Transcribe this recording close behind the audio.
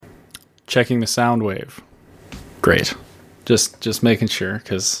checking the sound wave. Great. Just making sure,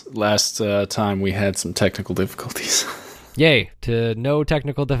 because last time we had some technical difficulties. Yay, to no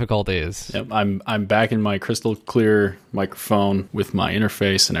technical difficulties. Yep, I'm back in my crystal clear microphone with my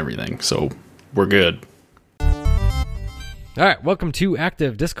interface and everything, so we're good. All right, welcome to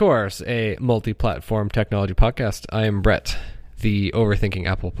Active Discourse, a multi-platform technology podcast. I am Brett, the Overthinking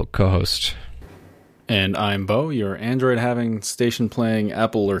Apple co-host. And I'm Bo, your Android-having, station-playing,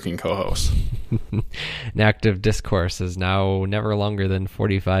 Apple-lurking co-host. An Active Discourse is now never longer than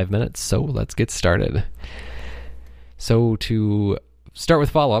 45 minutes, so let's get started. So to start with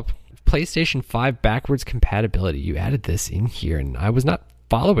follow-up, PlayStation 5 backwards compatibility. You added this in here, and I was not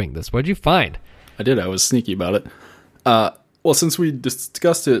following this. What did you find? I did. I was sneaky about it. Well, since we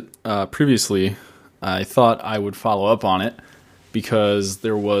discussed it previously, I thought I would follow up on it because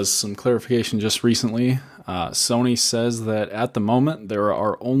there was some clarification just recently. Sony says that at the moment there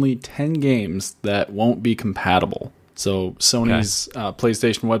are only 10 games that won't be compatible. So Sony's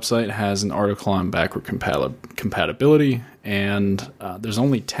PlayStation website has an article on backward compatibility, and there's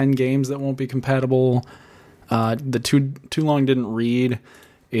only 10 games that won't be compatible. The too long didn't read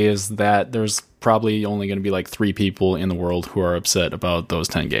is that there's probably only going to be like 3 people in the world who are upset about those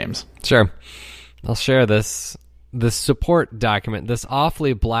 10 games. Sure. I'll share this support document, this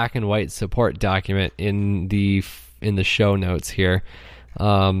awfully black and white support document in the show notes here.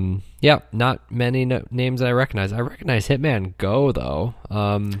 Not many names I recognize. I recognize Hitman Go though.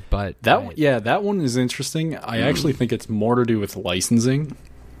 But that one is interesting. I actually think it's more to do with licensing.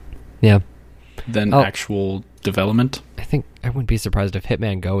 Yeah. Than actual development. I think I wouldn't be surprised if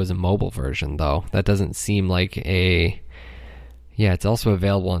Hitman Go is a mobile version, though. That doesn't seem like a... Yeah, it's also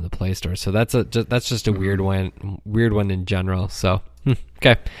available on the Play Store, so that's just a weird one in general. So,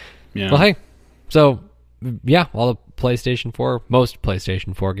 okay. Yeah. Well, hey, so yeah, all the most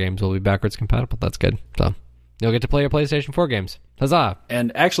PlayStation 4 games will be backwards compatible. That's good. So you'll get to play your PlayStation 4 games. Huzzah!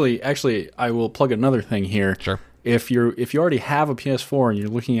 And actually, I will plug another thing here. Sure. If you already have a PS4 and you're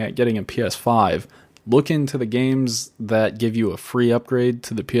looking at getting a PS5, look into the games that give you a free upgrade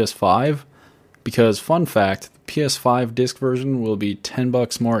to the PS5, because fun fact, the PS5 disc version will be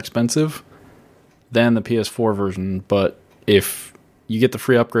 $10 more expensive than the PS4 version, but if you get the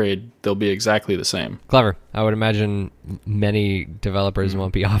free upgrade, they'll be exactly the same. Clever. I would imagine many developers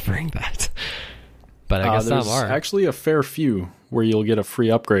won't be offering that, but I guess some are. There's actually a fair few where you'll get a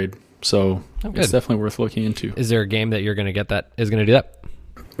free upgrade. So it's definitely worth looking into. Is there a game that you're going to get that is going to do that?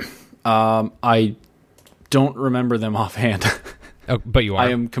 I don't remember them offhand. Oh, but you are. I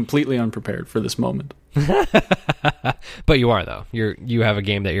am completely unprepared for this moment. But you are though. You have a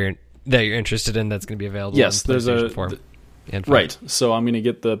game that you're interested in that's going to be available. Yes, on PlayStation 4 and 5. Right. So I'm going to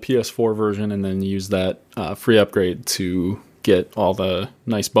get the PS4 version and then use that free upgrade to get all the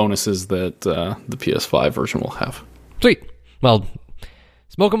nice bonuses that the PS5 version will have. Sweet. Well,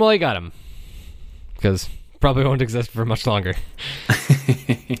 smoke 'em while you got 'em, because probably won't exist for much longer.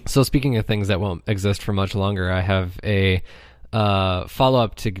 So speaking of things that won't exist for much longer, I have a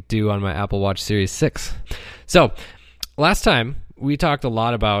follow-up to do on my Apple Watch Series 6. So last time we talked a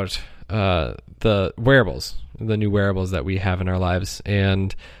lot about the wearables, the new wearables that we have in our lives,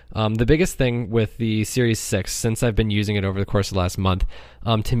 and the biggest thing with the Series 6, since I've been using it over the course of the last month,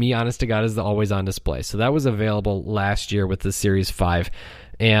 to me, honest to God, is the always-on display. So that was available last year with the Series 5,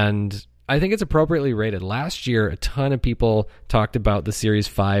 and I think it's appropriately rated. Last year, a ton of people talked about the Series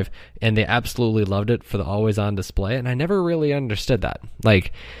 5, and they absolutely loved it for the always-on display, and I never really understood that.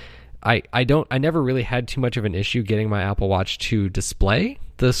 Like, I never really had too much of an issue getting my Apple Watch to display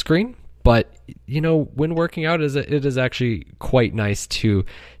the screen. But, when working out, it is actually quite nice to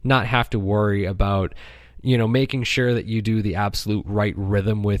not have to worry about, making sure that you do the absolute right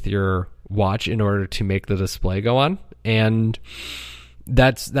rhythm with your watch in order to make the display go on. And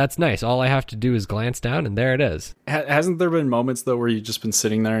that's nice. All I have to do is glance down, and there it is. Hasn't there been moments, though, where you've just been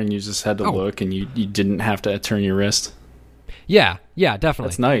sitting there and you just had to look and you didn't have to turn your wrist? Yeah, definitely.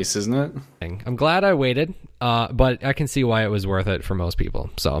 That's nice, isn't it? I'm glad I waited, but I can see why it was worth it for most people.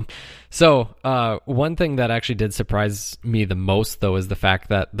 So one thing that actually did surprise me the most, though, is the fact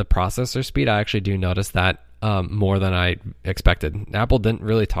that the processor speed, I actually do notice that more than I expected. Apple didn't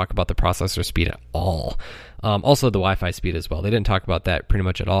really talk about the processor speed at all. Also, the Wi-Fi speed as well. They didn't talk about that pretty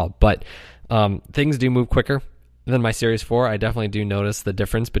much at all. But things do move quicker than my Series 4. I definitely do notice the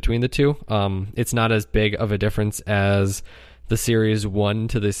difference between the two. It's not as big of a difference as the Series 1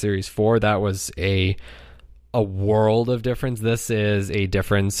 to the Series 4. That was a world of difference. This is a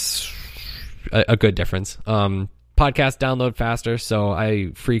difference, a good difference. Podcast download faster, so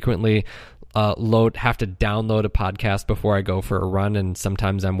I frequently have to download a podcast before I go for a run, and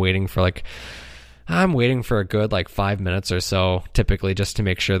sometimes I'm waiting for a good 5 minutes or so, typically, just to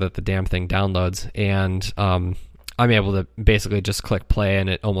make sure that the damn thing downloads. And I'm able to basically just click play, and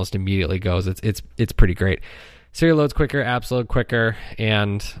it almost immediately goes. It's pretty great. Serial loads quicker, apps load quicker,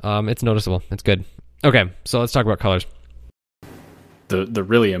 and it's noticeable. It's good. Okay, so let's talk about colors. The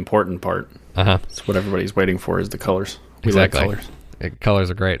really important part. It's what everybody's waiting for is the colors. We like colors. Colors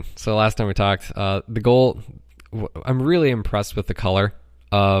are great. So last time we talked, the Gold. I'm really impressed with the color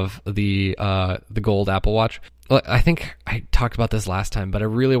of the Gold Apple Watch. I think I talked about this last time, but I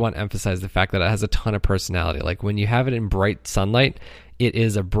really want to emphasize the fact that it has a ton of personality. Like when you have it in bright sunlight, it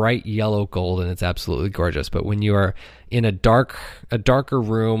is a bright yellow gold, and it's absolutely gorgeous. But when you are in a darker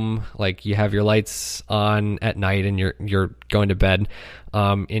room, like you have your lights on at night and you're going to bed,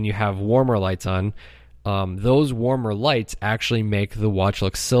 and you have warmer lights on, those warmer lights actually make the watch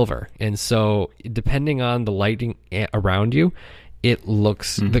look silver. And so depending on the lighting around you, it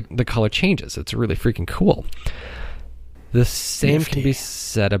looks, the color changes. It's really freaking cool. The same can be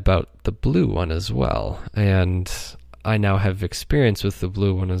said about the blue one as well. And I now have experience with the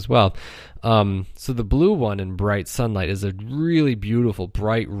blue one as well. So the blue one in bright sunlight is a really beautiful,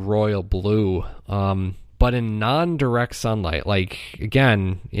 bright royal blue. But in non-direct sunlight, like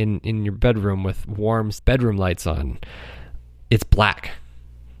again, in your bedroom with warm bedroom lights on, it's black.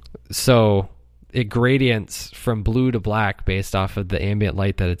 So it gradients from blue to black based off of the ambient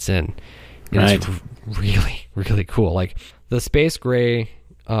light that it's in. And it's really, really cool. Like the space gray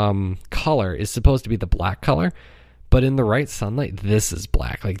color is supposed to be the black color, but in the right sunlight, this is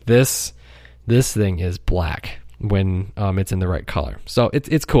black. Like this thing is black when it's in the right color. So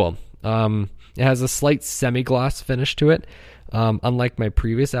it's cool. It has a slight semi-gloss finish to it. Unlike my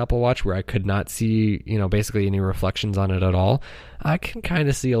previous Apple Watch where I could not see, basically any reflections on it at all, I can kind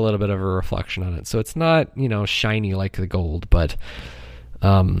of see a little bit of a reflection on it. So it's not, shiny like the Gold, but,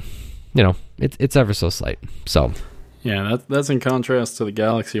 it's ever so slight. So, yeah, that's in contrast to the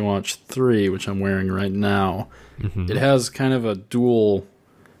Galaxy Watch 3, which I'm wearing right now. It has kind of a dual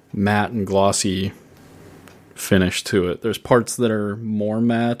matte and glossy finish to it. There's parts that are more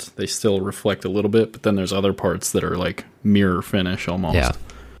matte. They still reflect a little bit, but then there's other parts that are like mirror finish almost. Yeah.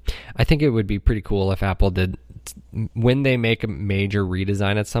 I think it would be pretty cool if Apple did, when they make a major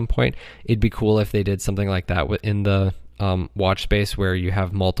redesign at some point, it'd be cool if they did something like that in the watch space where you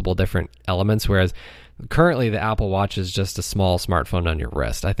have multiple different elements, whereas currently the Apple Watch is just a small smartphone on your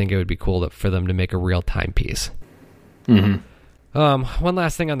wrist. I think it would be cool for them to make a real timepiece. One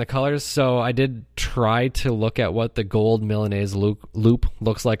last thing on the colors. So I did try to look at what the gold Milanese loop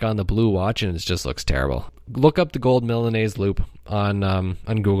looks like on the blue watch, and it just looks terrible. Look up the gold Milanese loop on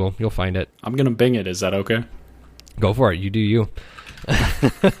Google. You'll find it. I'm going to Bing it. Is that okay? Go for it. You do you.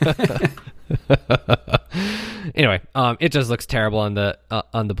 Anyway, it just looks terrible on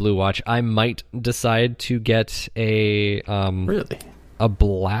the blue watch. I might decide to get a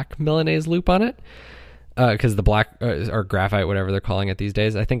black Milanese loop on it. Because the black or graphite, whatever they're calling it these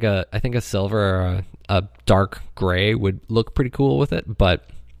days, I think a silver or a dark gray would look pretty cool with it, but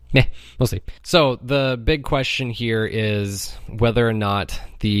we'll see. So the big question here is whether or not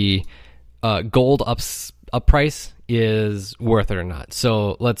the gold up price is worth it or not.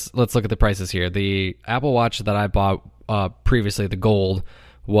 So let's look at the prices here. The Apple Watch that I bought previously, the gold,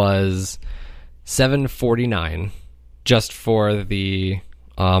 was $749 just for the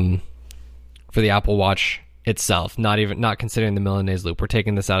Apple Watch itself, not considering the Milanese loop. We're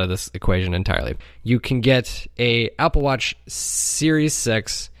taking this out of this equation entirely. You can get a Apple Watch Series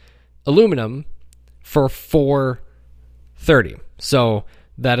 6 aluminum for $430. So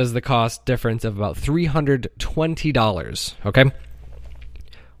that is the cost difference of about $320. Okay,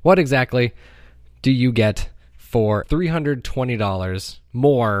 what exactly do you get for $320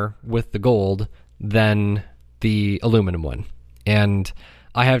 more with the gold than the aluminum one? And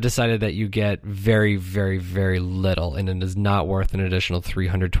I have decided that you get very, very, very little, and it is not worth an additional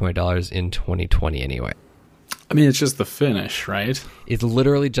 $320 in 2020 anyway. I mean, it's just the finish, right? It's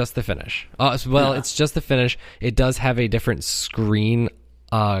literally just the finish. It's just the finish. It does have a different screen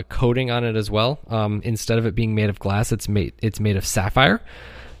coating on it as well. Instead of it being made of glass, it's made of sapphire.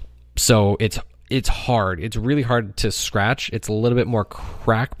 So it's hard. It's really hard to scratch. It's a little bit more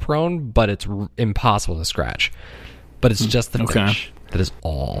crack prone, but it's impossible to scratch. But it's just the finish. That is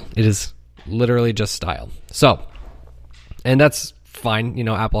all. It is literally just style. So, and that's fine.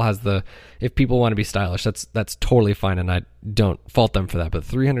 Apple has if people want to be stylish, that's totally fine, and I don't fault them for that. But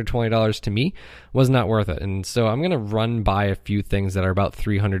 $320 to me was not worth it. And so I'm going to run by a few things that are about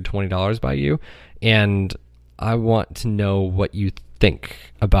 $320 by you, and I want to know what you think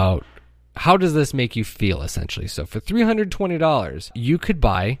about how does this make you feel, essentially? So for $320, you could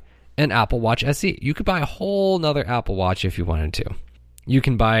buy an Apple Watch SE. You could buy a whole nother Apple Watch if you wanted to. You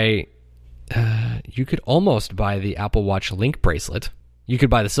can buy, you could almost buy the Apple Watch Link bracelet. You could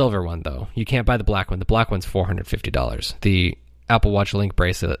buy the silver one, though. You can't buy the black one. The black one's $450. The Apple Watch Link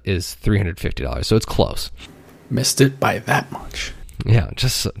bracelet is $350, so it's close. Missed it by that much. Yeah,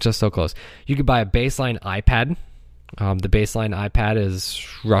 just so close. You could buy a baseline iPad. The baseline iPad is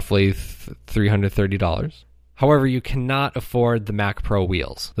roughly $330. However, you cannot afford the Mac Pro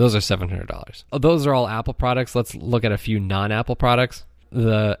wheels. Those are $700. Those are all Apple products. Let's look at a few non-Apple products.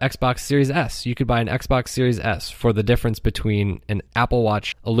 The Xbox Series S. You could buy an Xbox Series S for the difference between an Apple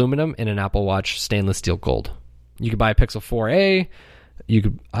Watch aluminum and an Apple Watch stainless steel gold. You could buy a Pixel 4a.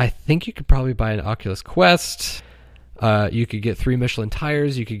 I think you could probably buy an Oculus Quest. You could get 3 Michelin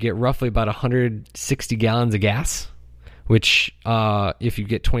tires. You could get roughly about 160 gallons of gas, which if you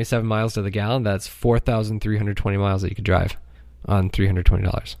get 27 miles to the gallon, that's 4,320 miles that you could drive on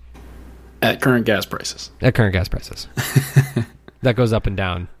 $320. At current gas prices. At current gas prices. That goes up and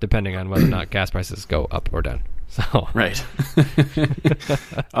down depending on whether or not gas prices go up or down. So right.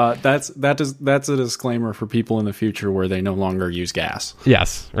 That's a disclaimer for people in the future where they no longer use gas.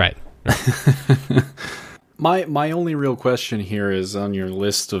 Yes, right. My only real question here is on your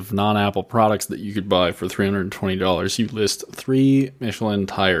list of non-Apple products that you could buy for $320. You list 3 Michelin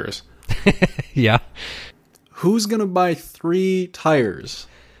tires. Yeah. Who's gonna buy 3 tires?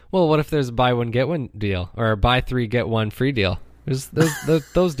 Well, what if there's a buy one get one deal or a buy 3 get 1 free deal?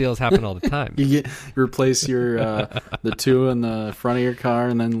 Those deals happen all the time. You replace your the 2 in the front of your car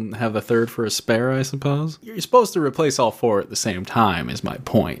and then have the 3rd for a spare, I suppose. You're supposed to replace all 4 at the same time is my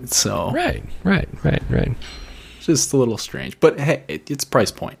point. So Right. Just a little strange, but hey, it's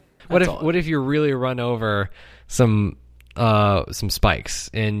price point. What if you really run over some spikes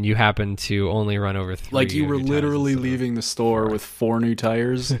and you happen to only run over 3? Like you were literally leaving the store with 4 new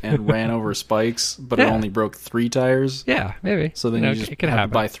tires and ran over spikes, but it only broke 3 tires. Yeah, maybe. So then you just have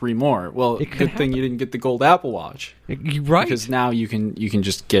to buy 3 more. Well, good thing you didn't get the gold Apple Watch, right? Because now you can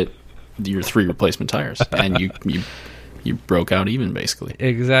just get your 3 replacement tires, and you broke out even basically.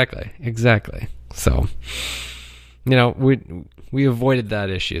 Exactly. So, we avoided that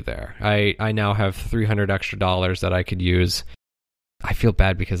issue there. I now have $300 extra that I could use. I feel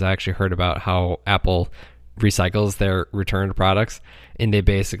bad because I actually heard about how Apple recycles their returned products, and they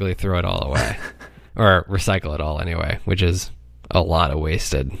basically throw it all away. Or recycle it all anyway, which is a lot of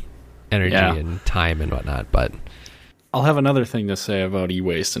wasted energy and time and whatnot. But I'll have another thing to say about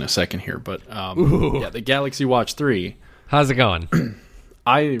e-waste in a second here. But the Galaxy Watch 3. How's it going?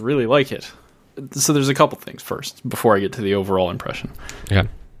 I really like it. So there's a couple things first before I get to the overall impression. Okay.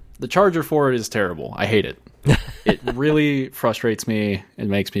 The charger for it is terrible. I hate it. It really frustrates me. It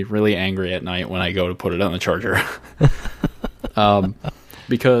makes me really angry at night when I go to put it on the charger.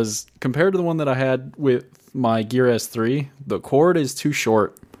 Because compared to the one that I had with my Gear S3, the cord is too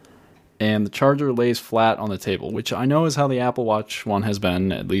short and the charger lays flat on the table, which I know is how the Apple Watch one has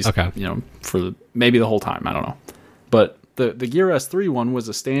been, at least, for maybe the whole time. I don't know. But the Gear S3 one was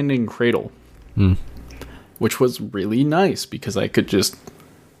a standing cradle. Which was really nice because I could just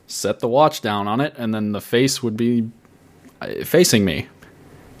set the watch down on it and then the face would be facing me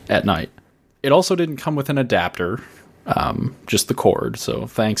at night. It also didn't come with an adapter, just the cord. So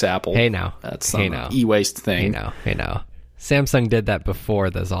thanks, Apple. Hey now. That's some e-waste thing. Hey now. Samsung did that before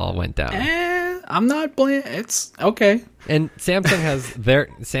this all went down. I'm not blaming. It's okay. And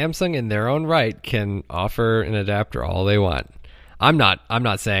Samsung in their own right can offer an adapter all they want. I'm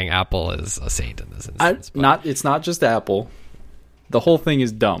not saying Apple is a saint in this instance. It's not just Apple. The whole thing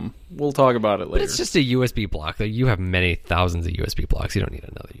is dumb. We'll talk about it later. But it's just a USB block. You have many thousands of USB blocks. You don't need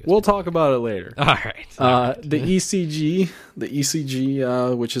another USB. We'll talk about it later. All right. The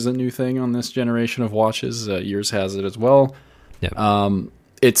ECG, which is a new thing on this generation of watches, yours has it as well. Yeah.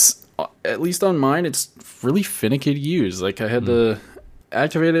 It's, at least on mine, it's really finicky to use. Like I had to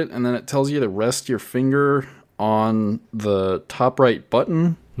activate it, and then it tells you to rest your finger on the top right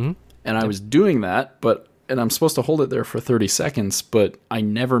button, and I was doing that, and I'm supposed to hold it there for 30 seconds, but I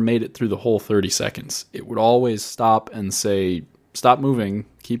never made it through the whole 30 seconds. It would always stop and say, stop moving,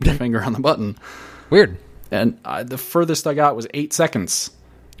 keep your finger on the button. Weird. And the furthest I got was 8 seconds.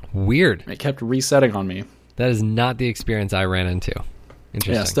 Weird. It kept resetting on me. That is not the experience I ran into.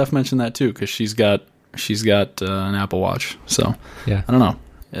 Interesting. Yeah, Steph mentioned that too, because she's got an Apple Watch, so yeah. I don't know.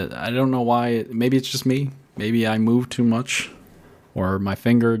 I don't know why. Maybe it's just me. Maybe I move too much, or my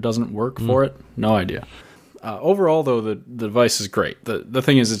finger doesn't work for it. No idea. Overall, though, the device is great. The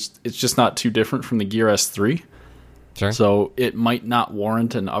thing is, it's just not too different from the Gear S3. Sure. So it might not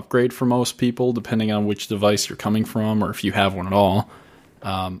warrant an upgrade for most people, depending on which device you're coming from or if you have one at all.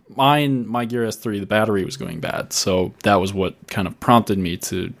 My Gear S3, the battery was going bad, so that was what kind of prompted me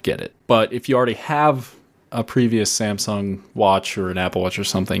to get it. But if you already have a previous Samsung watch or an Apple Watch or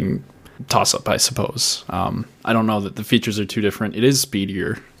something, toss up, I suppose. I don't know that the features are too different. It is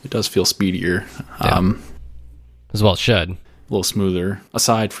speedier. It does feel speedier. As well it should. A little smoother,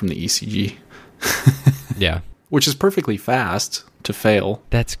 aside from the ECG. Yeah. Which is perfectly fast to fail.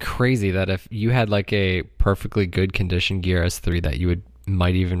 That's crazy that if you had like a perfectly good condition Gear S3 that you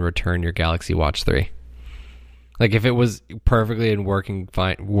might even return your Galaxy Watch 3. Like if it was perfectly in working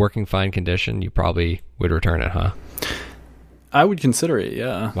fine condition, you probably would return it, huh? I would consider it,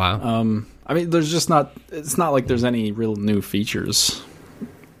 yeah. Wow. I mean, it's not like there's any real new features.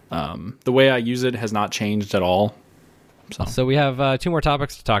 The way I use it has not changed at all. So we have 2 more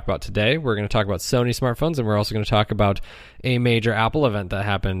topics to talk about today. We're going to talk about Sony smartphones, and we're also going to talk about a major Apple event that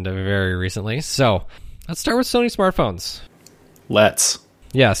happened very recently. So let's start with Sony smartphones. Let's.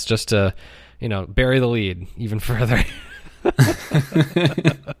 Yes, just to, bury the lead even further.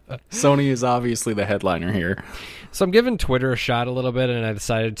 Sony is obviously the headliner here. So I'm giving Twitter a shot a little bit, and I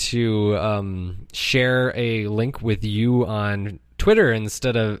decided to share a link with you on Twitter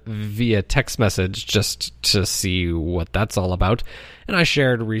instead of via text message, just to see what that's all about. And I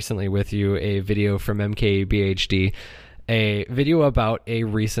shared recently with you a video from MKBHD, a video about a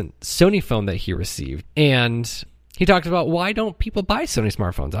recent Sony phone that he received. And he talked about why don't people buy Sony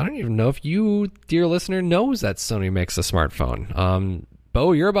smartphones. I don't even know if you, dear listener, knows that Sony makes a smartphone.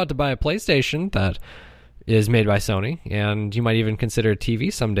 Bo, you're about to buy a PlayStation that is made by Sony, and you might even consider a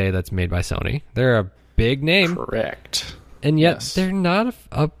TV someday that's made by Sony. They're a big name. Correct. And yet they're not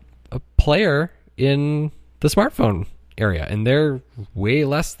a player in the smartphone area, and they're way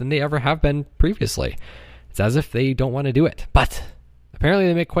less than they ever have been previously. It's as if they don't want to do it. But apparently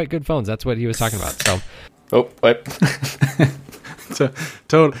they make quite good phones. That's what he was talking about. So, what?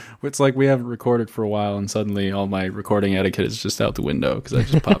 It's like we haven't recorded for a while, and suddenly all my recording etiquette is just out the window because I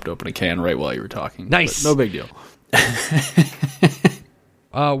just popped open a can right while you were talking. Nice. But no big deal.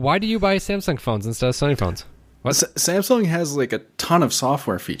 Why do you buy Samsung phones instead of Sony phones? What? Samsung has like a ton of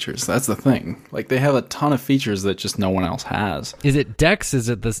software features. That's the thing. Like they have a ton of features that just no one else has. Is it DeX? Is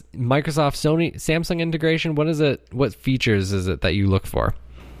it this Microsoft Sony Samsung integration? What is it? What features is it that you look for?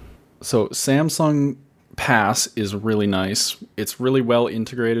 So Samsung Pass is really nice. It's really well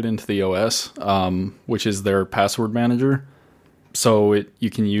integrated into the OS, which is their password manager. So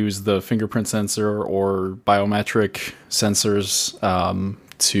you can use the fingerprint sensor or biometric sensors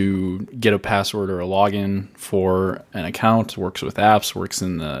to get a password or a login for an account. Works with apps, works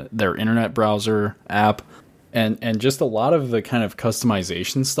in their internet browser app, and just a lot of the kind of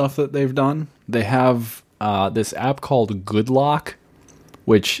customization stuff that they've done. They have this app called GoodLock,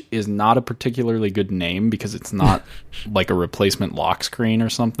 which is not a particularly good name because it's not like a replacement lock screen or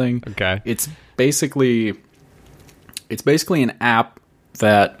something. Okay. It's basically an app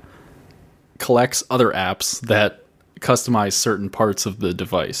that collects other apps that customize certain parts of the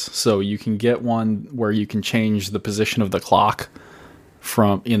device. So you can get one where you can change the position of the clock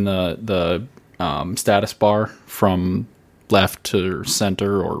from in the status bar from left to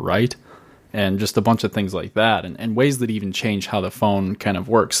center or right, and just a bunch of things like that, and ways that even change how the phone kind of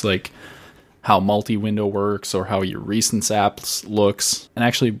works, like how multi-window works or how your recents apps looks. And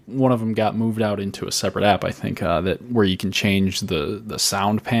actually one of them got moved out into a separate app, I think, that where you can change the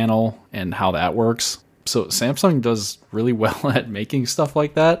sound panel and how that works. So Samsung does really well at making stuff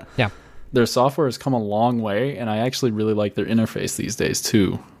like that. Yeah. Their software has come a long way, and I actually really like their interface these days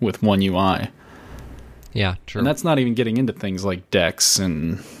too, with One UI. Yeah, true. And that's not even getting into things like DeX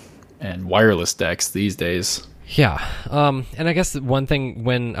and wireless DeX these days. Yeah. And I guess one thing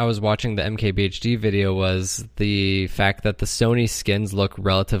when I was watching the MKBHD video was the fact that the Sony skins look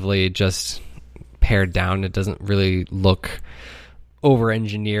relatively just pared down. It doesn't really look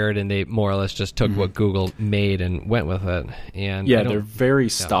over-engineered, and they more or less just took what Google made and went with it. And yeah, they're very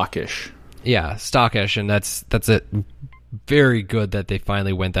stockish. Yeah, stockish, and that's it. Very good that they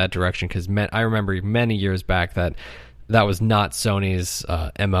finally went that direction, because I remember many years back that was not Sony's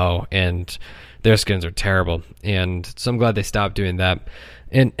MO, and their skins are terrible. And so I'm glad they stopped doing that.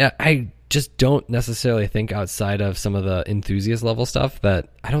 And I just don't necessarily think outside of some of the enthusiast level stuff that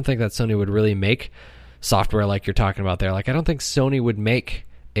I don't think that Sony would really make software like you're talking about there. Like, I don't think Sony would make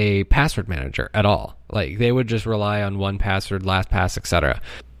a password manager at all. Like, they would just rely on 1Password, LastPass, etc.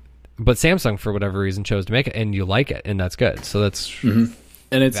 But Samsung, for whatever reason, chose to make it, and you like it, and that's good. So that's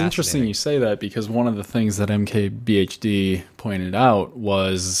and it's interesting you say that, because one of the things that MKBHD pointed out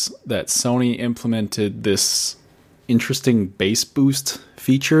was that Sony implemented this interesting bass boost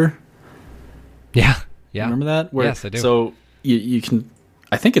feature. Yeah. Yeah. Remember that? Yes, I do. So you can,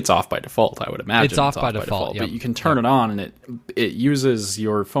 I think it's off by default, I would imagine. It's off by default, yep. But you can turn it on, and it uses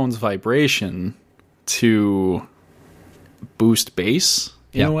your phone's vibration to boost bass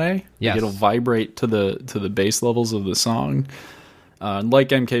in a way. Yes. Like it'll vibrate to the bass levels of the song. Like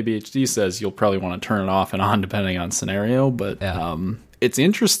MKBHD says, you'll probably want to turn it off and on depending on scenario, but it's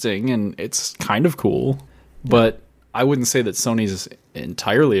interesting and it's kind of cool. But I wouldn't say that Sony's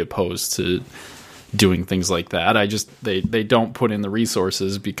entirely opposed to doing things like that. They don't put in the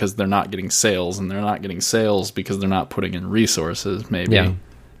resources because they're not getting sales, and they're not getting sales because they're not putting in resources, maybe. Yeah.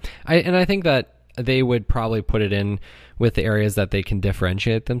 I think that they would probably put it in with the areas that they can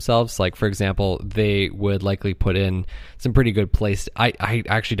differentiate themselves. Like, for example, they would likely put in some pretty good I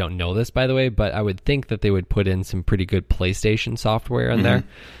actually don't know this, by the way, but I would think that they would put in some pretty good PlayStation software in there.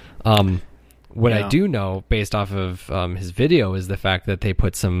 What I do know, based off of his video, is the fact that they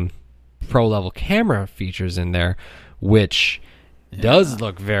put some pro-level camera features in there, which does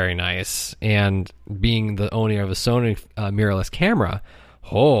look very nice. And being the owner of a Sony mirrorless camera,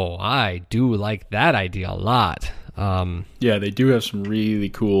 I do like that idea a lot. Yeah, they do have some really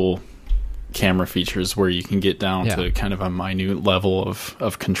cool camera features where you can get down to kind of a minute level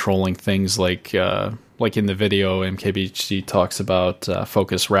of controlling things, like in the video, MKBHD talks about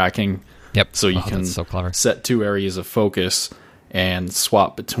focus racking. Yep. So you can set two areas of focus and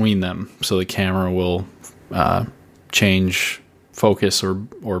swap between them, so the camera will change focus or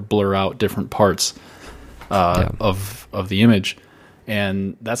blur out different parts of the image.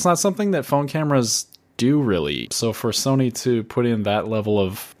 And that's not something that phone cameras do, really. So for Sony to put in that level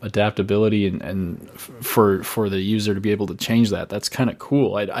of adaptability and for the user to be able to change that's kind of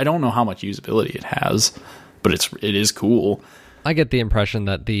cool. I don't know how much usability it has, but it is cool. I get the impression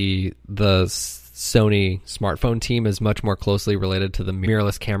that the Sony smartphone team is much more closely related to the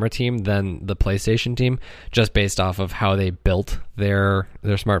mirrorless camera team than the PlayStation team, just based off of how they built their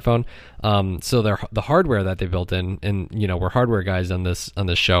smartphone. So the hardware that they built in, and we're hardware guys on this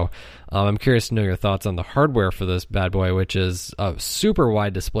show. I'm curious to know your thoughts on the hardware for this bad boy, which is a super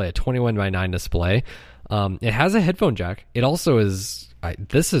wide display, a 21:9 display. It has a headphone jack. It also is.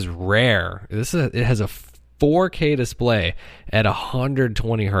 This is rare. It has a 4K display at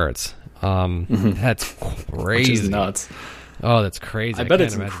 120 hertz. That's crazy. Which is nuts. Oh, that's crazy. I bet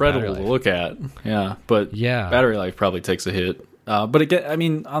it's incredible to look at. Yeah, but battery life probably takes a hit. But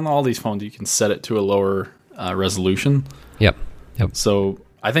again, on all these phones, you can set it to a lower resolution. Yep. So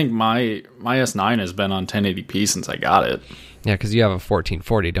I think my S9 has been on 1080p since I got it. Yeah, because you have a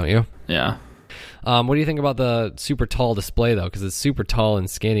 1440, don't you? Yeah. What do you think about the super tall display, though? Because it's super tall and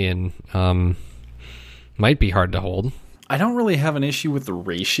skinny and might be hard to hold. I don't really have an issue with the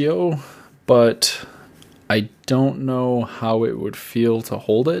ratio, but I don't know how it would feel to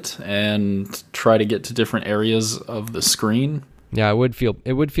hold it and try to get to different areas of the screen. Yeah, it would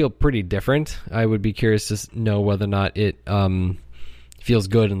feel pretty different. I would be curious to know whether or not it feels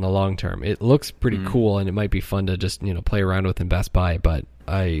good in the long term. It looks pretty cool, and it might be fun to just play around with in Best Buy. But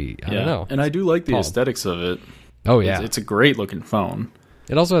I don't know. And I do like the aesthetics of it. Oh yeah, it's a great looking phone.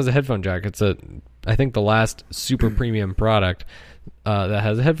 It also has a headphone jack. It's I think the last super premium product that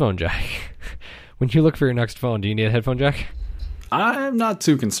has a headphone jack. When you look for your next phone, do you need a headphone jack? I'm not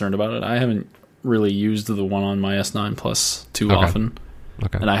too concerned about it. I haven't really used the one on my S9 Plus too often.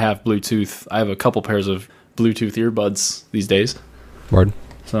 Okay. And I have Bluetooth. I have a couple pairs of Bluetooth earbuds these days. Word.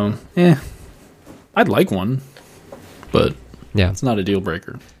 So, I'd like one, but it's not a deal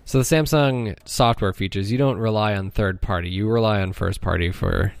breaker. So the Samsung software features, you don't rely on third party. You rely on first party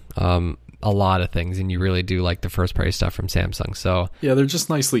for a lot of things, and you really do like the first party stuff from Samsung. So yeah, they're just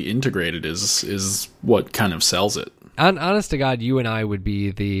nicely integrated is what kind of sells it. Honest to God, you and I would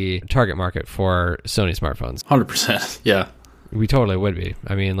be the target market for Sony smartphones. 100%. Yeah. We totally would be.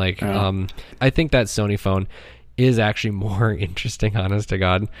 I mean, I think that Sony phone is actually more interesting, honest to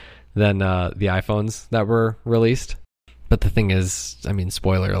God, than the iPhones that were released. But the thing is, I mean,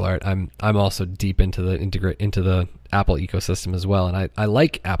 spoiler alert, I'm also deep into the Apple ecosystem as well, and I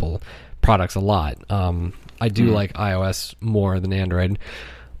like Apple products a lot. I do like iOS more than Android,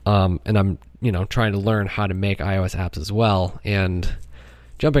 and I'm trying to learn how to make iOS apps as well. And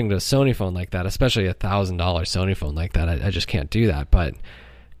jumping to a Sony phone like that, especially $1,000 Sony phone like that, I just can't do that. But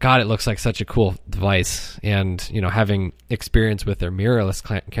God, it looks like such a cool device. And having experience with their mirrorless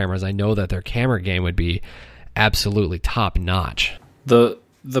cameras, I know that their camera game would be absolutely top notch. The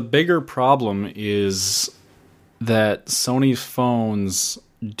bigger problem is that Sony's phones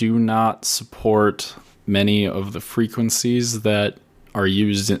do not support many of the frequencies that are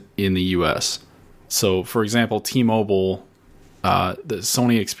used in the US. So, for example, T-Mobile, the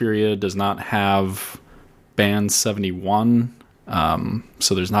Sony Xperia does not have band 71,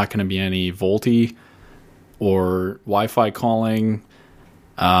 so there's not going to be any VoLTE or Wi-Fi calling.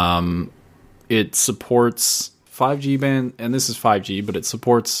 It supports 5G band, and this is 5G, but it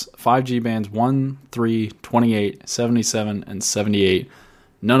supports 5G bands 1, 3, 28, 77, and 78,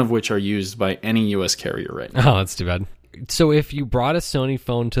 none of which are used by any U.S. carrier right now. Oh, that's too bad. So if you brought a Sony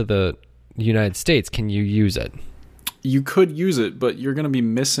phone to the United States, can you use it? You could use it, but you're going to be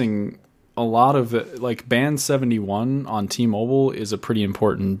missing a lot of it. Like band 71 on T-Mobile is a pretty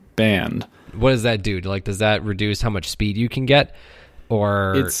important band. What does that do? Like, does that reduce how much speed you can get?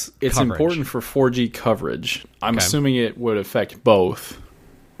 Or it's coverage? Important for 4G coverage. I'm assuming it would affect both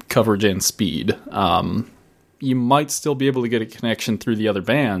coverage and speed. You might still be able to get a connection through the other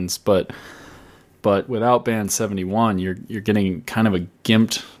bands, but without band 71, you're getting kind of a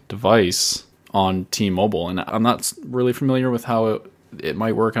gimped device on T-Mobile, and I'm not really familiar with how it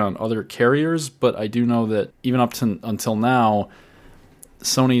might work on other carriers, but I do know that even up to until now,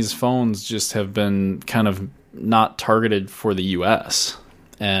 Sony's phones just have been kind of not targeted for the US,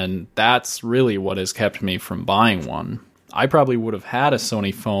 and that's really what has kept me from buying one. I probably would have had a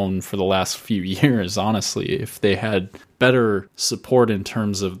Sony phone for the last few years, honestly, if they had better support in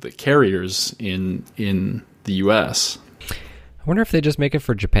terms of the carriers in the US. I wonder if they just make it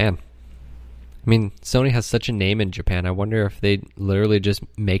for Japan. I mean, Sony has such a name in Japan. I wonder if they literally just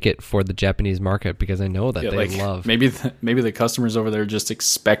make it for the Japanese market, because I know that they love... Maybe the customers over there just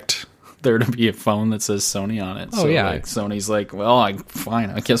expect there to be a phone that says Sony on it. Oh, so yeah. Like, Sony's like, well, fine,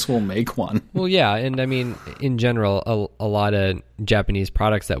 I guess we'll make one. Well, yeah, and I mean, in general, a lot of Japanese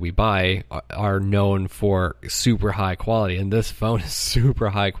products that we buy are known for super high quality, and this phone is super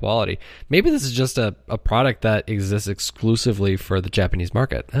high quality. Maybe this is just a product that exists exclusively for the Japanese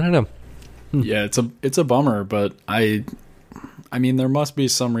market. I don't know. Yeah, it's a bummer, but I mean, there must be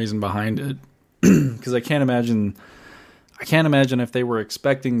some reason behind it, because I can't imagine if they were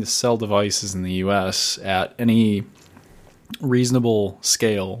expecting to sell devices in the US at any reasonable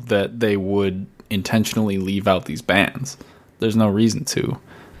scale that they would intentionally leave out these bands. There's no reason to.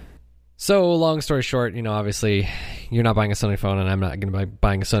 So, long story short, obviously, you're not buying a Sony phone, and I'm not going to be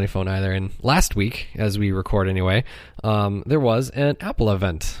buying a Sony phone either. And last week, as we record anyway, there was an Apple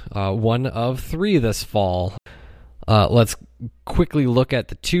event, one of 3 this fall. Let's quickly look at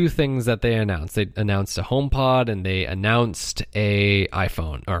the 2 things that they announced. They announced a HomePod, and they announced a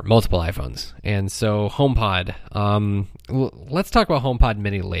iPhone, or multiple iPhones. And so HomePod, let's talk about HomePod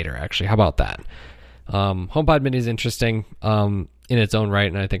Mini later, actually. How about that? HomePod Mini is interesting in its own right,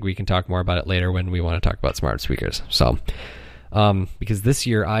 and I think we can talk more about it later when we want to talk about smart speakers. So, because this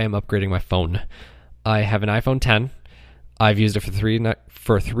year I am upgrading my phone. I have an iPhone 10. I've used it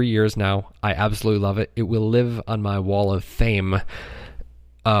for 3 years now. I absolutely love it. It will live on my wall of fame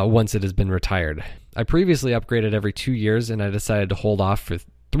once it has been retired. I previously upgraded every 2 years, and I decided to hold off for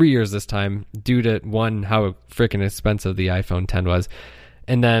 3 years this time due to, one, how freaking expensive the iPhone 10 was,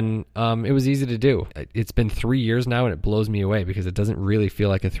 and then it was easy to do. It's been 3 years now, and it blows me away because it doesn't really feel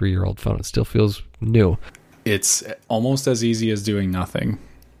like a 3-year-old phone. It still feels new. It's almost as easy as doing nothing.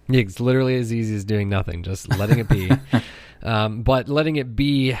 Yeah, it's literally as easy as doing nothing, just letting it be. But letting it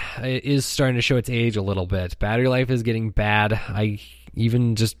be is starting to show its age a little bit. Battery life is getting bad.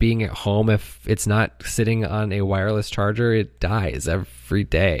 Even just being at home, if it's not sitting on a wireless charger, it dies every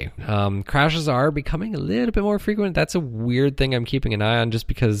day. Crashes are becoming a little bit more frequent. That's a weird thing I'm keeping an eye on, just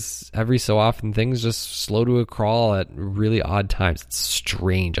because every so often things just slow to a crawl at really odd times. It's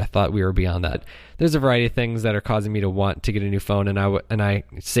strange. I thought we were beyond that. There's a variety of things that are causing me to want to get a new phone, and I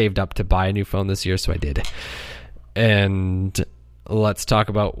saved up to buy a new phone this year, so I did. And let's talk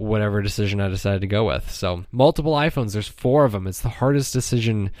about whatever decision I decided to go with. So, multiple iPhones. There's 4 of them. It's the hardest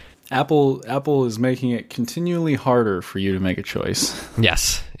decision. Apple is making it continually harder for you to make a choice.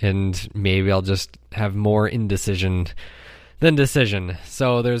 Yes, and maybe I'll just have more indecision than decision.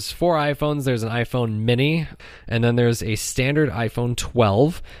 So there's 4 iPhones. There's an iPhone mini, and then there's a standard iPhone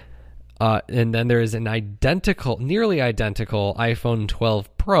 12. And then there is an nearly identical iPhone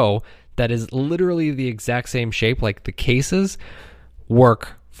 12 Pro that is literally the exact same shape. Like, the cases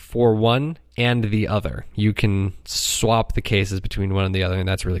work for one and the other. You can swap the cases between one and the other, and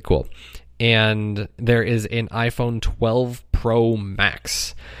that's really cool. And there is an iPhone 12 Pro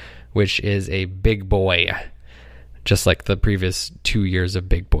Max, which is a big boy, just like the previous 2 years of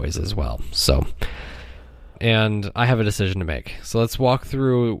big boys as well. So, and I have a decision to make. So let's walk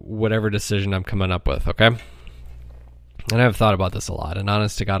through whatever decision I'm coming up with, okay? And I've thought about this a lot, and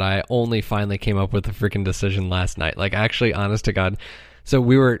honest to God, I only finally came up with a freaking decision last night. Like, actually, honest to God. So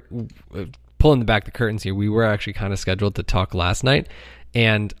we were pulling back the curtains here, we were actually kind of scheduled to talk last night,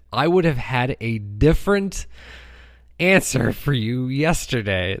 and I would have had a different answer for you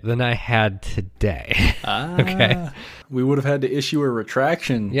yesterday than I had today. Okay. We would have had to issue a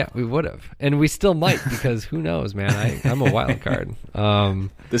retraction. Yeah, we would have. And we still might, because who knows, man? I'm a wild card.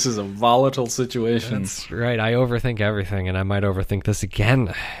 This is a volatile situation. That's right. I overthink everything, and I might overthink this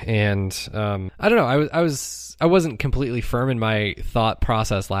again. And I don't know. I wasn't completely firm in my thought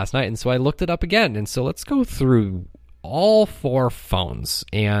process last night, and so I looked it up again. And so let's go through all 4 phones,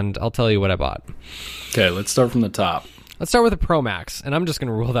 and I'll tell you what I bought. Okay, let's start from the top. Let's start with the Pro Max, and I'm just going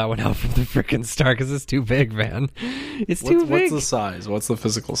to rule that one out from the freaking start because it's too big, man. It's too big. What's the size? What's the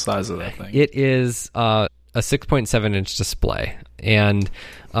physical size of that thing? It is a 6.7-inch display, and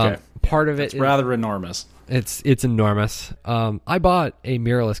part of it is rather enormous. It's enormous. I bought a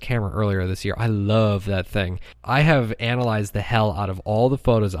mirrorless camera earlier this year. I love that thing. I have analyzed the hell out of all the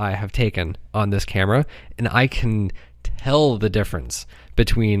photos I have taken on this camera, and I can tell the difference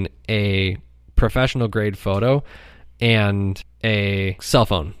between a professional grade photo and a cell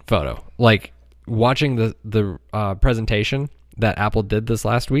phone photo. Like, watching the presentation that Apple did this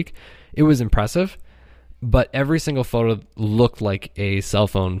last week, it was impressive, but every single photo looked like a cell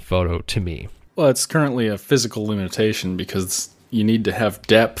phone photo to me. Well, it's currently a physical limitation because you need to have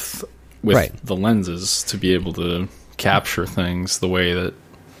depth with the lenses to be able to capture things the way that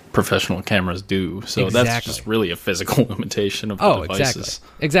professional cameras do. So that's just really a physical limitation of the devices.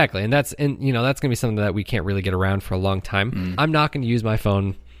 Exactly. And that's going to be something that we can't really get around for a long time. I'm not going to use my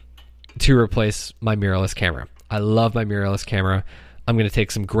phone to replace my mirrorless camera. I love my mirrorless camera. I'm going to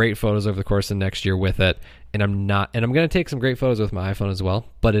take some great photos over the course of next year with it. And I'm going to take some great photos with my iPhone as well,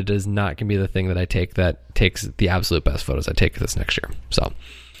 but it is not going to be the thing that I take that takes the absolute best photos I take this next year. So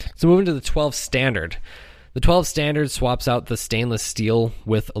moving to the 12 standard. The 12 standard swaps out the stainless steel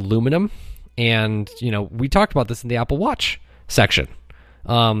with aluminum. And, we talked about this in the Apple Watch section.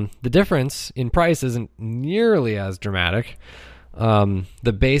 The difference in price isn't nearly as dramatic. The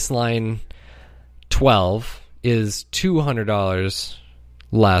baseline 12 is $200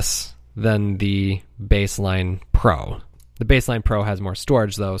 less than the baseline Pro. The baseline Pro has more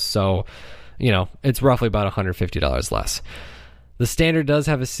storage, though, so, it's roughly about $150 less. The standard does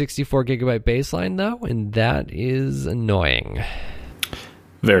have a 64 gigabyte baseline, though, and that is annoying.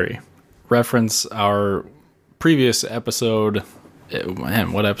 Very. Reference our previous episode.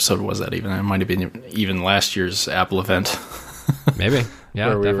 Man, what episode was that even? It might have been even last year's Apple event. Maybe. Yeah,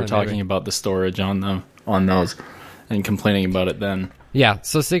 where we were talking about the storage on those and complaining about it then. Yeah,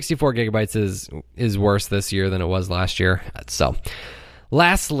 so 64 gigabytes is worse this year than it was last year. So,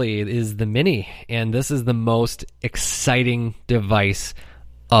 lastly is the Mini, and this is the most exciting device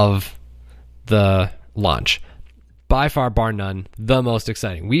of the launch. By far, bar none, the most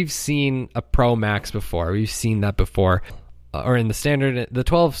exciting. We've seen a Pro Max before. We've seen that before. Or in the standard, the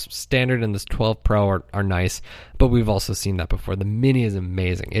 12 standard and the 12 Pro are nice, but we've also seen that before. The Mini is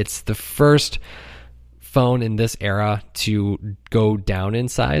amazing. It's the first phone in this era to go down in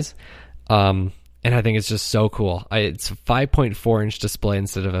size. And I think it's just so cool. It's a 5.4 inch display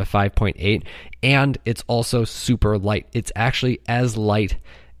instead of a 5.8, and it's also super light. It's actually as light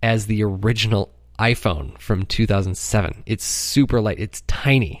as the original iPhone from 2007. It's super light. It's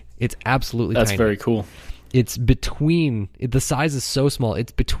tiny. It's absolutely tiny. That's very cool. It's between, the size is so small,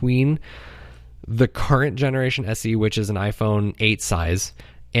 it's between the current generation SE, which is an iPhone 8 size,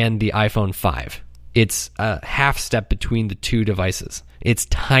 and the iPhone 5. It's a half step between the two devices. It's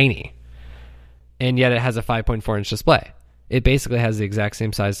tiny. And yet it has a 5.4 inch display. It basically has the exact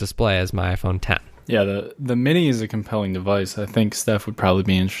same size display as my iPhone 10. Yeah, the Mini is a compelling device. I think Steph would probably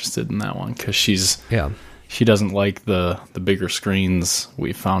be interested in that one because she doesn't like the bigger screens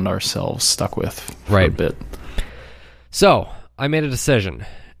we found ourselves stuck with for a bit. So I made a decision,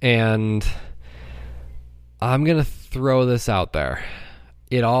 and I'm going to throw this out there.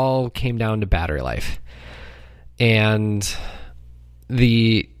 It all came down to battery life. And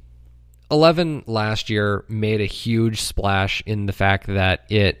the 11 last year made a huge splash in the fact that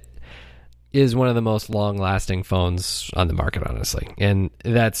it is one of the most long-lasting phones on the market, honestly. And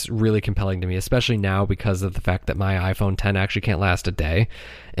that's really compelling to me, especially now because of the fact that my iPhone 10 actually can't last a day.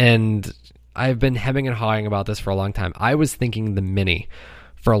 And I've been hemming and hawing about this for a long time. I was thinking the Mini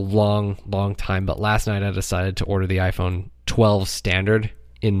for a long, long time, but last night I decided to order the iPhone 12 standard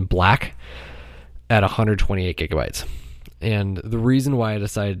in black at 128 gigabytes. And the reason why I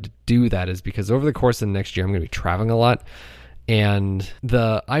decided to do that is because over the course of the next year, I'm going to be traveling a lot. And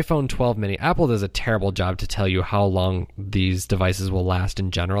the iPhone 12 mini, Apple does a terrible job to tell you how long these devices will last in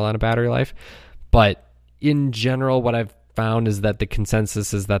general on a battery life. But in general, what I've found is that the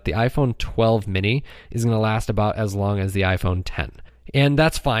consensus is that the iPhone 12 mini is going to last about as long as the iPhone 10. And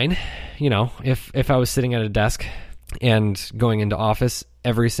that's fine. If I was sitting at a desk and going into office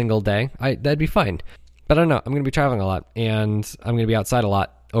every single day, that'd be fine. But I don't know. I'm going to be traveling a lot, and I'm going to be outside a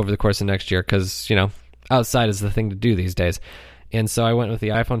lot over the course of next year because, outside is the thing to do these days. And so I went with the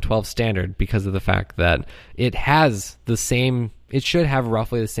iPhone 12 standard because of the fact that it should have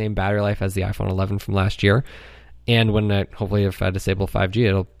roughly the same battery life as the iPhone 11 from last year. And hopefully if I disable 5G,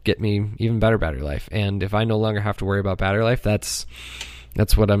 it'll get me even better battery life. And if I no longer have to worry about battery life, that's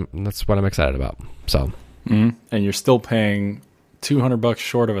what I'm excited about. So, and you're still paying $200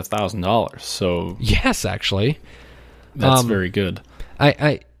 short of $1,000. So yes, actually, that's very good.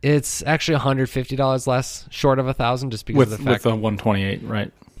 It's actually $150 less short of $1,000 just because of the fact with the 128,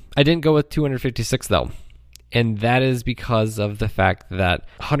 right? I didn't go with 256 though. And that is because of the fact that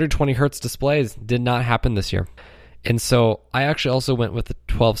 120 hertz displays did not happen this year. And so I actually also went with the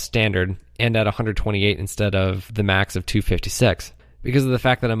 12 standard and at 128 instead of the max of 256 because of the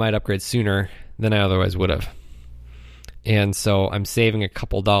fact that I might upgrade sooner than I otherwise would have. And so I'm saving a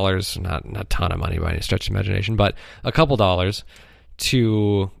couple dollars, not a ton of money by any stretch of imagination, but a couple dollars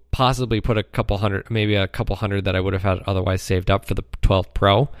to possibly put a couple hundred that I would have had otherwise saved up for the 12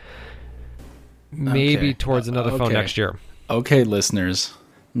 Pro. Maybe towards another phone next year. Okay, listeners.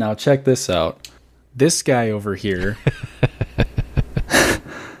 Now check this out. This guy over here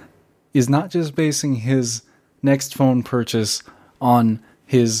is not just basing his next phone purchase on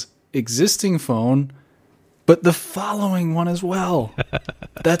his existing phone, but the following one as well.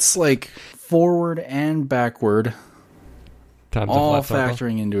 That's like forward and backward, all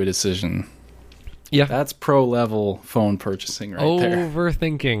factoring into a decision. Yeah. That's pro level phone purchasing right there.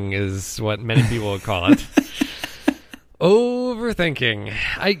 Overthinking is what many people would call it. Overthinking.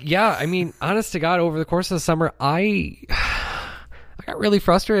 I mean, honest to God, over the course of the summer, I got really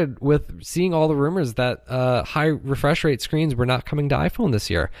frustrated with seeing all the rumors that high refresh rate screens were not coming to iPhone this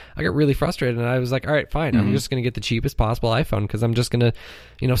year. I got really frustrated, and I was like, all right, fine. I'm just going to get the cheapest possible iPhone because I'm just going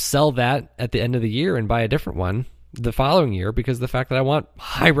to, sell that at the end of the year and buy a different one the following year because of the fact that I want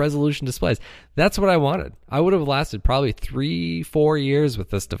high resolution displays. That's what I wanted. I would have lasted probably 3-4 years with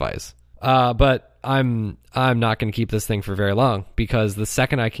this device. But I'm not going to keep this thing for very long because the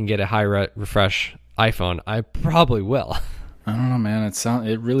second I can get a high refresh iPhone, I probably will. I don't know, man.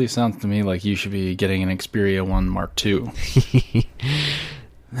 It really sounds to me like you should be getting an Xperia 1 Mark II.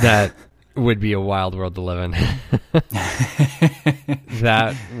 That would be a wild world to live in.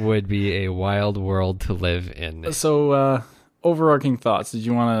 That would be a wild world to live in. So, overarching thoughts. Did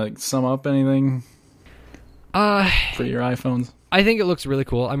you want to sum up anything for your iPhones? I think it looks really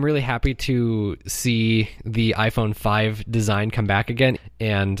cool. I'm really happy to see the iPhone 5 design come back again,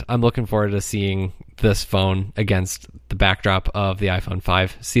 and I'm looking forward to seeing this phone against the backdrop of the iPhone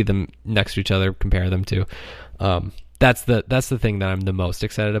 5. See them next to each other, compare them to. That's the thing that I'm the most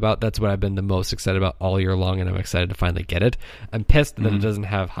excited about. That's what I've been the most excited about all year long, and I'm excited to finally get it. I'm pissed that it doesn't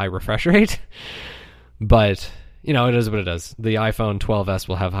have high refresh rate, but it is what it is. The iPhone 12s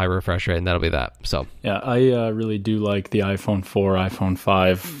will have high refresh rate, and that'll be that. So yeah, I really do like the iPhone 4, iPhone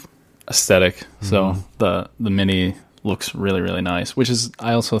 5 aesthetic. So the mini looks really, really nice. Which is,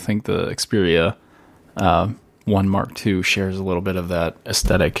 I also think the Xperia 1 Mark II shares a little bit of that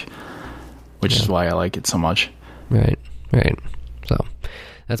aesthetic, which is why I like it so much. Right. So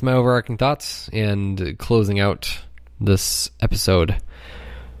that's my overarching thoughts and closing out this episode.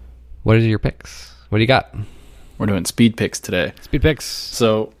 What are your picks? What do you got? We're doing speed picks today. Speed picks.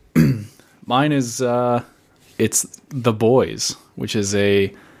 So mine is it's The Boys, which is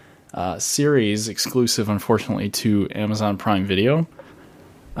a series exclusive, unfortunately, to Amazon Prime Video.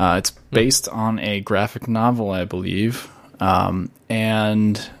 It's based on a graphic novel, I believe. So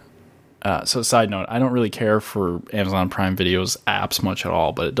side note, I don't really care for Amazon Prime Video's apps much at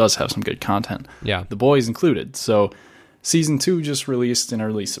all, but it does have some good content. Yeah. The Boys included. So season 2 just released in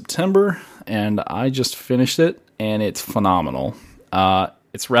early September, and I just finished it, and it's phenomenal.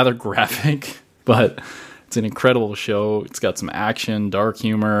 It's rather graphic, but it's an incredible show. It's got some action, dark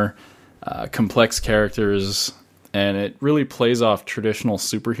humor, complex characters, and it really plays off traditional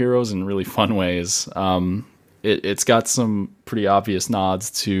superheroes in really fun ways. It's got some pretty obvious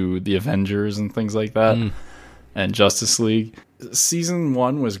nods to the Avengers and things like that, and Justice League. Season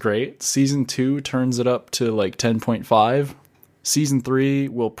 1 was great. Season 2 turns it up to like 10.5. Season 3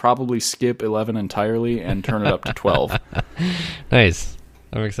 will probably skip 11 entirely and turn it up to 12. Nice.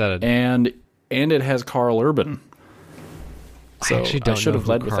 I'm excited. And it has Carl Urban. So I actually don't know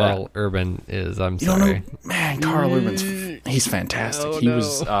who Carl Urban is. I'm sorry. You don't know? Man, Carl Urban's he's fantastic.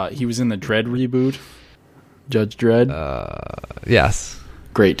 He was in the Dread reboot. Judge Dredd. Yes.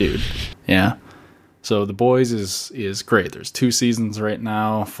 Great dude. Yeah. So The Boys is great. There's 2 seasons right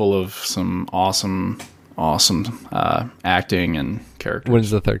now, full of some awesome acting and characters. When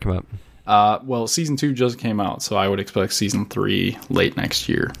does the 3rd come out? Well, season 2 just came out, so I would expect season 3 late next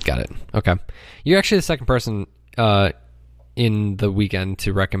year. Got it. Okay. You're actually the second person in the weekend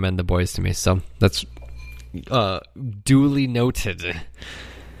to recommend The Boys to me, so that's duly noted.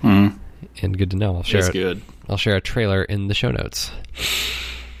 Mm. And good to know. I'll share a trailer in the show notes.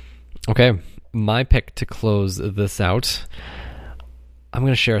 Okay. My pick to close this out, I'm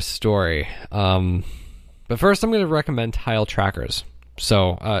going to share a story. But first, I'm going to recommend Tile Trackers.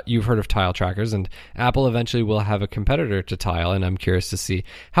 So you've heard of Tile Trackers, and Apple eventually will have a competitor to Tile, and I'm curious to see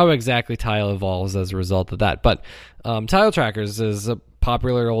how exactly Tile evolves as a result of that. But Tile Trackers is a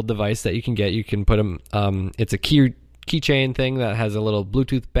popular old device that you can get. You can put them. It's a keychain thing that has a little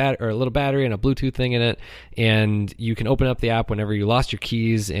Bluetooth a little battery and a Bluetooth thing in it, and you can open up the app whenever you lost your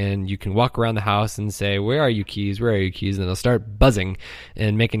keys, and you can walk around the house and say, where are you keys, where are you keys, and they'll start buzzing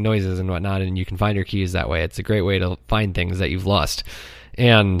and making noises and whatnot, and you can find your keys that way. It's a great way to find things that you've lost,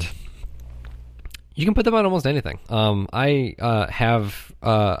 and you can put them on almost anything. I have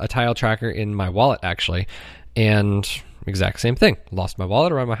a Tile Tracker in my wallet, actually, and exact same thing. Lost my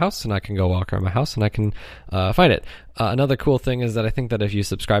wallet around my house, and I can go walk around my house and I can find it. Another cool thing is that I think that if you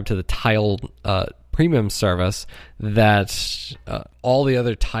subscribe to the Tile premium service, that all the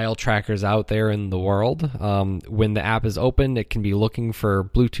other Tile trackers out there in the world, when the app is open, it can be looking for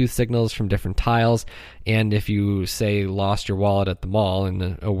Bluetooth signals from different tiles. And if you, say, lost your wallet at the mall,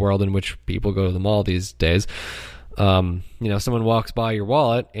 in a world in which people go to the mall these days, someone walks by your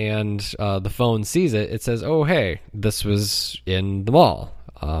wallet and the phone sees it, it says, oh, hey, this was in the mall.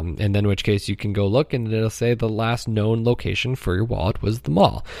 And then in which case you can go look and it'll say the last known location for your wallet was the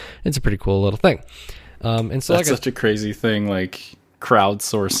mall. It's a pretty cool little thing. And so that's such a crazy thing, like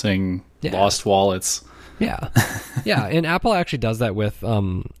crowdsourcing lost wallets. Yeah. Yeah. And Apple actually does that with their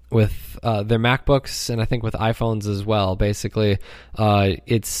MacBooks, and I think with iPhones as well. Basically,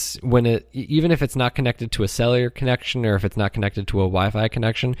 it's when even if it's not connected to a cellular connection, or if it's not connected to a Wi-Fi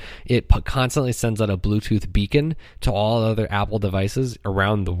connection, it constantly sends out a Bluetooth beacon to all other Apple devices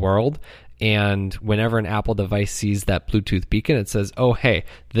around the world. And whenever an Apple device sees that Bluetooth beacon, it says, oh, hey,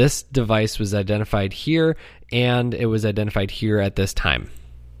 this device was identified here, and it was identified here at this time.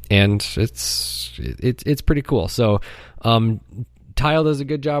 And it's pretty cool. So Tile does a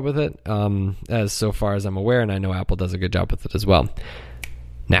good job with it, as so far as I'm aware, and I know Apple does a good job with it as well.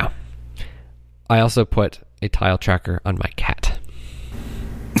 Now, I also put a Tile tracker on my cat.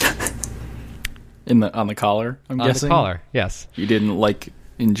 On the collar, I'm guessing? On the collar, yes. You didn't,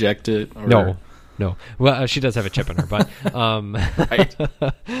 inject it? Or... No. Well, she does have a chip in her, but right.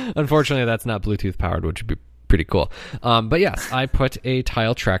 Unfortunately, that's not Bluetooth powered, which would be pretty cool. But yes, I put a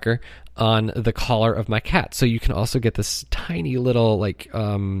Tile tracker on the collar of my cat. So you can also get this tiny little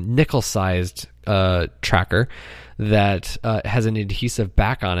nickel-sized tracker that has an adhesive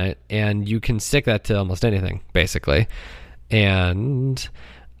back on it, and you can stick that to almost anything, basically. And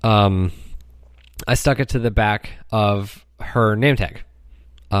I stuck it to the back of her name tag.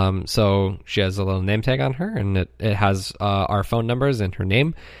 So she has a little name tag on her, and it has our phone numbers and her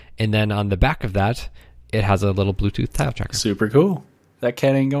name. And then on the back of that, it has a little Bluetooth Tile tracker. Super cool. That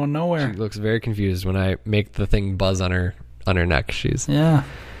cat ain't going nowhere. She looks very confused when I make the thing buzz on her neck.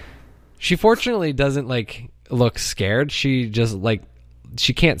 She fortunately doesn't look scared. She just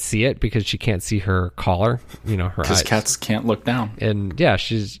she can't see it because she can't see her collar, her eyes. Because cats can't look down. And yeah,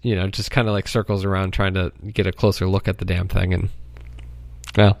 she's just kind of circles around trying to get a closer look at the damn thing, and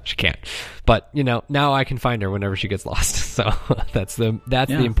well, she can't. But now I can find her whenever she gets lost. So that's the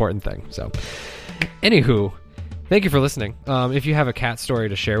important thing. So anywho, thank you for listening. If you have a cat story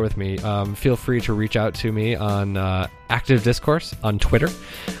to share with me, feel free to reach out to me on Active Discourse on Twitter.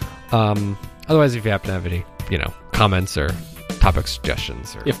 Otherwise, if you happen to have any, comments or topic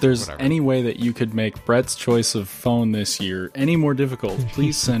suggestions, or if there's whatever. Any way that you could make Brett's choice of phone this year any more difficult,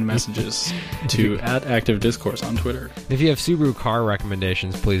 please send messages to @ActiveDiscourse on Twitter. If you have Subaru car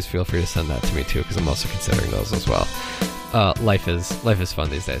recommendations, please feel free to send that to me too, because I'm also considering those as well. Life is fun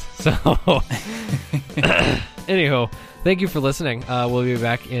these days. So, anyhow, thank you for listening. We'll be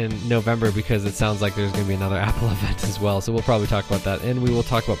back in November because it sounds like there's going to be another Apple event as well. So we'll probably talk about that, and we will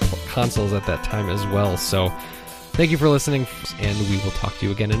talk about consoles at that time as well. So thank you for listening, and we will talk to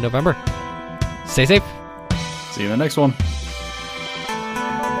you again in November. Stay safe. See you in the next one.